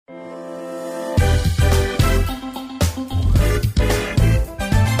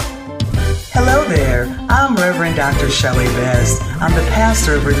I'm Reverend Dr. Shelley Best. I'm the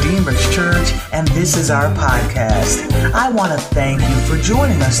pastor of Redeemer's Church, and this is our podcast. I want to thank you for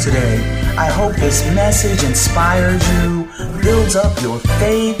joining us today. I hope this message inspires you, builds up your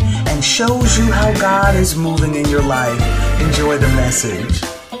faith, and shows you how God is moving in your life. Enjoy the message.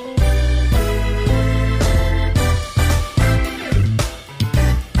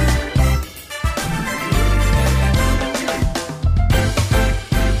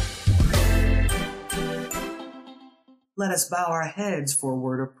 Let us bow our heads for a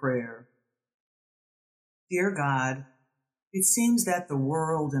word of prayer. Dear God, it seems that the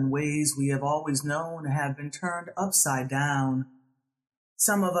world and ways we have always known have been turned upside down.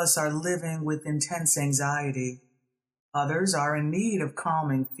 Some of us are living with intense anxiety. Others are in need of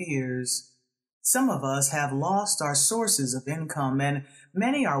calming fears. Some of us have lost our sources of income, and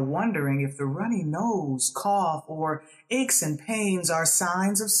many are wondering if the runny nose, cough, or aches and pains are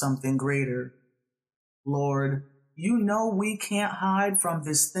signs of something greater. Lord, you know we can't hide from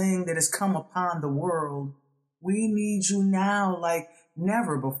this thing that has come upon the world. We need you now like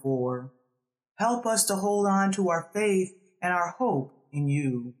never before. Help us to hold on to our faith and our hope in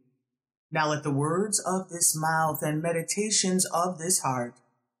you. Now let the words of this mouth and meditations of this heart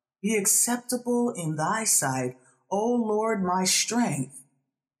be acceptable in thy sight, O Lord, my strength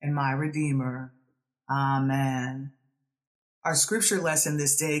and my Redeemer. Amen. Our scripture lesson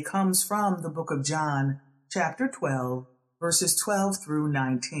this day comes from the book of John, Chapter 12, verses 12 through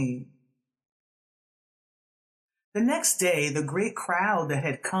 19. The next day, the great crowd that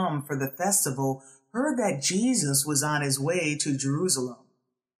had come for the festival heard that Jesus was on his way to Jerusalem.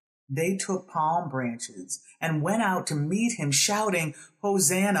 They took palm branches and went out to meet him, shouting,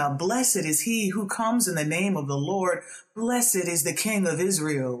 "Hosanna, blessed is he who comes in the name of the Lord. Blessed is the King of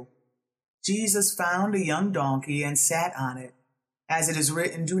Israel." Jesus found a young donkey and sat on it. As it is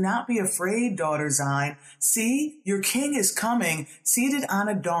written, "Do not be afraid, daughter Zion. See, your king is coming, seated on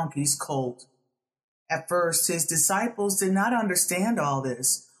a donkey's colt." At first, his disciples did not understand all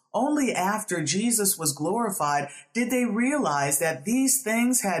this. Only after Jesus was glorified did they realize that these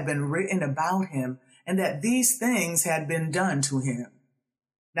things had been written about him and that these things had been done to him.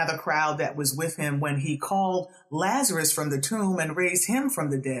 Now the crowd that was with him when he called Lazarus from the tomb and raised him from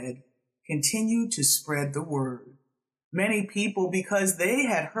the dead continued to spread the word. Many people, because they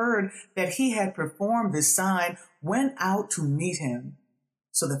had heard that he had performed this sign, went out to meet him.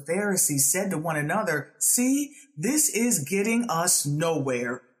 So the Pharisees said to one another, "See, this is getting us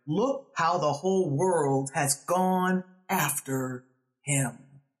nowhere. Look how the whole world has gone after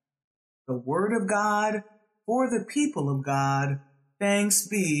him." The word of God for the people of God. Thanks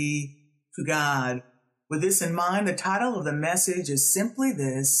be to God. With this in mind, the title of the message is simply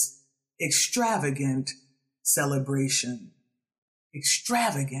this: Extravagant Celebration.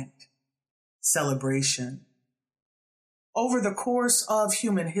 Extravagant celebration. Over the course of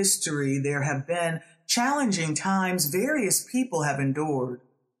human history, there have been challenging times various people have endured.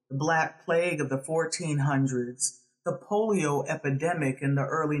 The Black Plague of the 1400s, the polio epidemic in the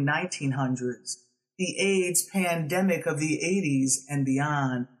early 1900s, the AIDS pandemic of the 80s and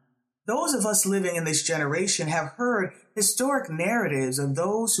beyond. Those of us living in this generation have heard historic narratives of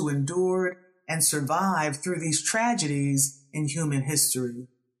those who endured and survived through these tragedies in human history.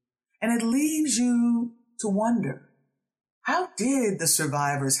 And it leaves you to wonder, how did the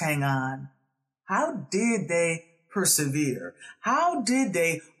survivors hang on? How did they persevere? How did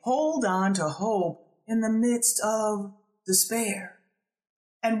they hold on to hope in the midst of despair?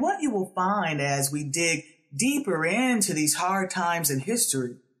 And what you will find as we dig deeper into these hard times in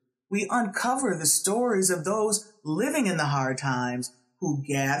history, we uncover the stories of those living in the hard times who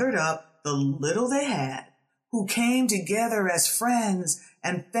gathered up the little they had, who came together as friends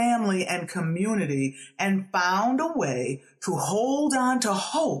and family and community and found a way to hold on to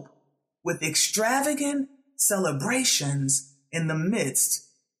hope with extravagant celebrations in the midst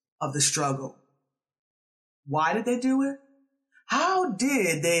of the struggle. Why did they do it? How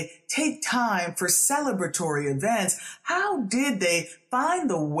did they take time for celebratory events? How did they find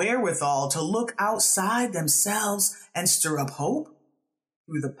the wherewithal to look outside themselves and stir up hope?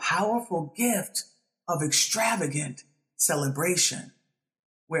 Through the powerful gift of extravagant celebration,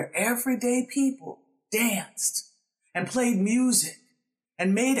 where everyday people danced and played music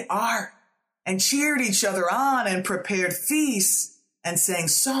and made art and cheered each other on and prepared feasts and sang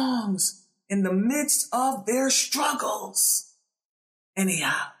songs in the midst of their struggles.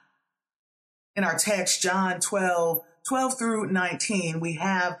 Anyhow, in our text, John 12 through 19, we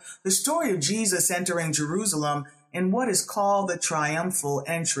have the story of Jesus entering Jerusalem in what is called the triumphal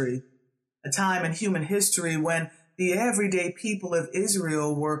entry, a time in human history when the everyday people of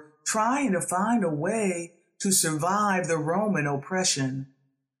Israel were trying to find a way to survive the Roman oppression,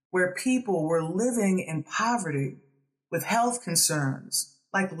 where people were living in poverty with health concerns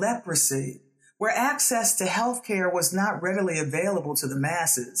like leprosy, where access to health care was not readily available to the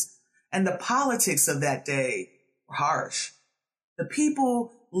masses, and the politics of that day were harsh. The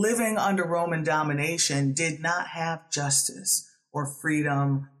people living under Roman domination did not have justice or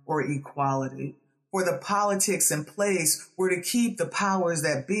freedom or equality, for the politics in place were to keep the powers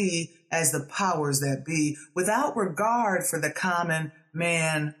that be as the powers that be, without regard for the common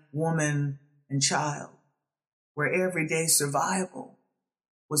man, woman, and child, where everyday survival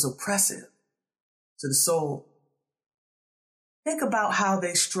was oppressive to the soul. Think about how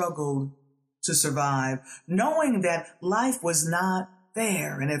they struggled to survive, knowing that life was not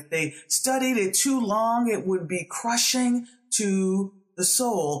fair, and if they studied it too long, it would be crushing to the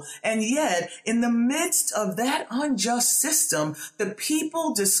soul. And yet, in the midst of that unjust system, the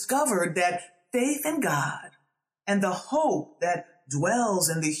people discovered that faith in God and the hope that dwells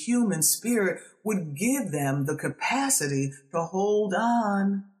in the human spirit would give them the capacity to hold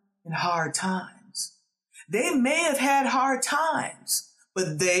on in hard times. They may have had hard times,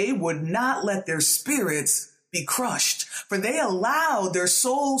 but they would not let their spirits be crushed, for they allowed their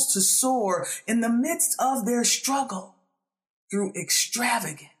souls to soar in the midst of their struggle through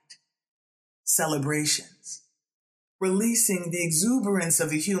extravagant celebrations, releasing the exuberance of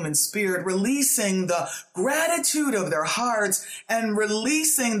the human spirit, releasing the gratitude of their hearts, and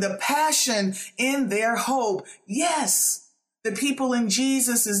releasing the passion in their hope. Yes, the people in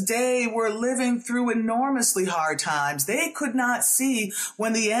Jesus' day were living through enormously hard times. They could not see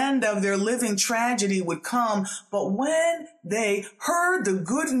when the end of their living tragedy would come, but when they heard the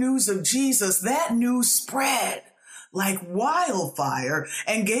good news of Jesus, that news spread like wildfire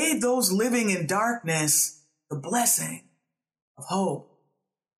and gave those living in darkness the blessing of hope.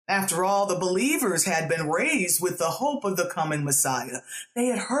 After all, the believers had been raised with the hope of the coming Messiah. They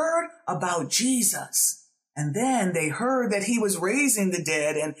had heard about Jesus, and then they heard that he was raising the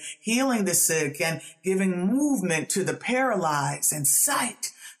dead and healing the sick and giving movement to the paralyzed and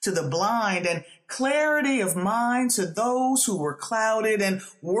sight to the blind and clarity of mind to those who were clouded and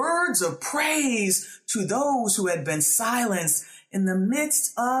words of praise to those who had been silenced. In the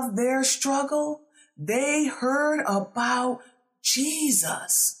midst of their struggle, they heard about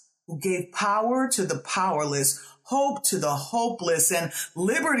Jesus, who gave power to the powerless, hope to the hopeless, and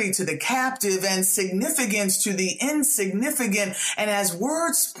liberty to the captive, and significance to the insignificant. And as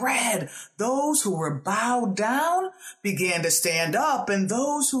word spread, those who were bowed down began to stand up, and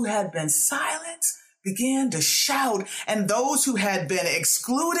those who had been silenced began to shout, and those who had been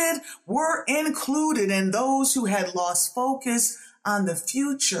excluded were included, and those who had lost focus on the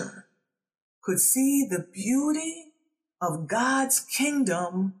future could see the beauty of God's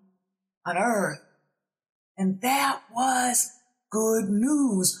kingdom on earth. And that was good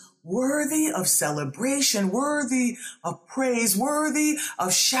news, worthy of celebration, worthy of praise, worthy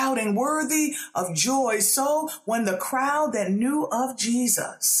of shouting, worthy of joy. So when the crowd that knew of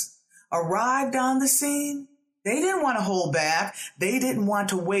Jesus arrived on the scene, they didn't want to hold back. They didn't want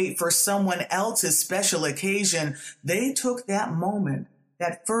to wait for someone else's special occasion. They took that moment,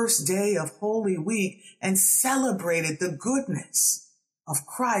 that first day of Holy Week, and celebrated the goodness of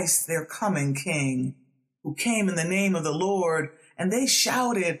Christ, their coming King, who came in the name of the Lord, and they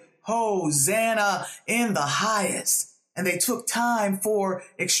shouted, Hosanna in the highest. And they took time for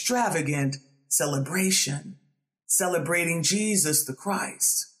extravagant celebration, celebrating Jesus the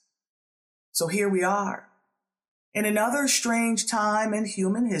Christ. So here we are, in another strange time in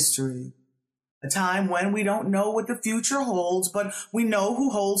human history, a time when we don't know what the future holds, but we know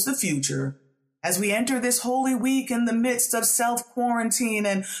who holds the future. As we enter this Holy Week in the midst of self-quarantine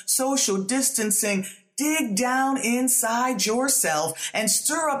and social distancing, dig down inside yourself and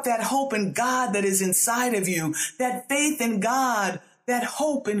stir up that hope in God that is inside of you, that faith in God, that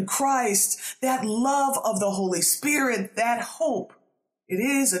hope in Christ, that love of the Holy Spirit, that hope. It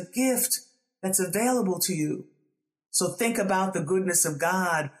is a gift that's available to you. So think about the goodness of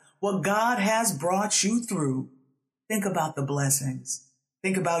God, what God has brought you through. Think about the blessings.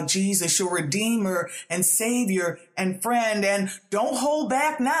 Think about Jesus, your Redeemer and Savior and friend. And don't hold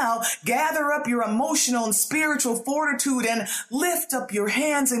back now. Gather up your emotional and spiritual fortitude and lift up your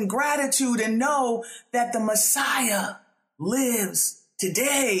hands in gratitude and know that the Messiah lives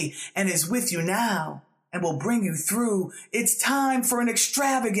today and is with you now and will bring you through. It's time for an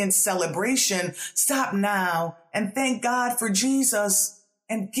extravagant celebration. Stop now and thank God for Jesus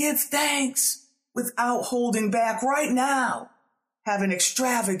and give thanks without holding back right now. Have an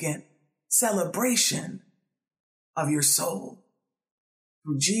extravagant celebration of your soul.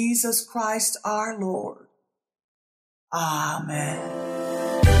 through Jesus Christ our Lord. Amen.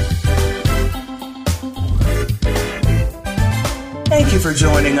 Thank you for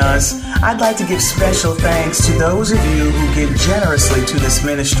joining us. I'd like to give special thanks to those of you who give generously to this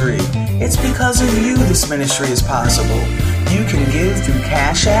ministry. It's because of you this ministry is possible. You can give through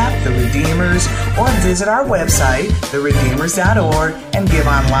Cash App, The Redeemers, or visit our website, theredeemers.org, and give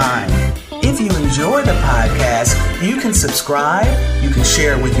online. If you enjoy the podcast, you can subscribe, you can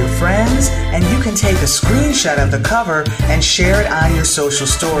share it with your friends, and you can take a screenshot of the cover and share it on your social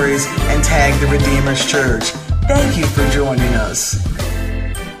stories and tag the Redeemers Church. Thank you for joining us.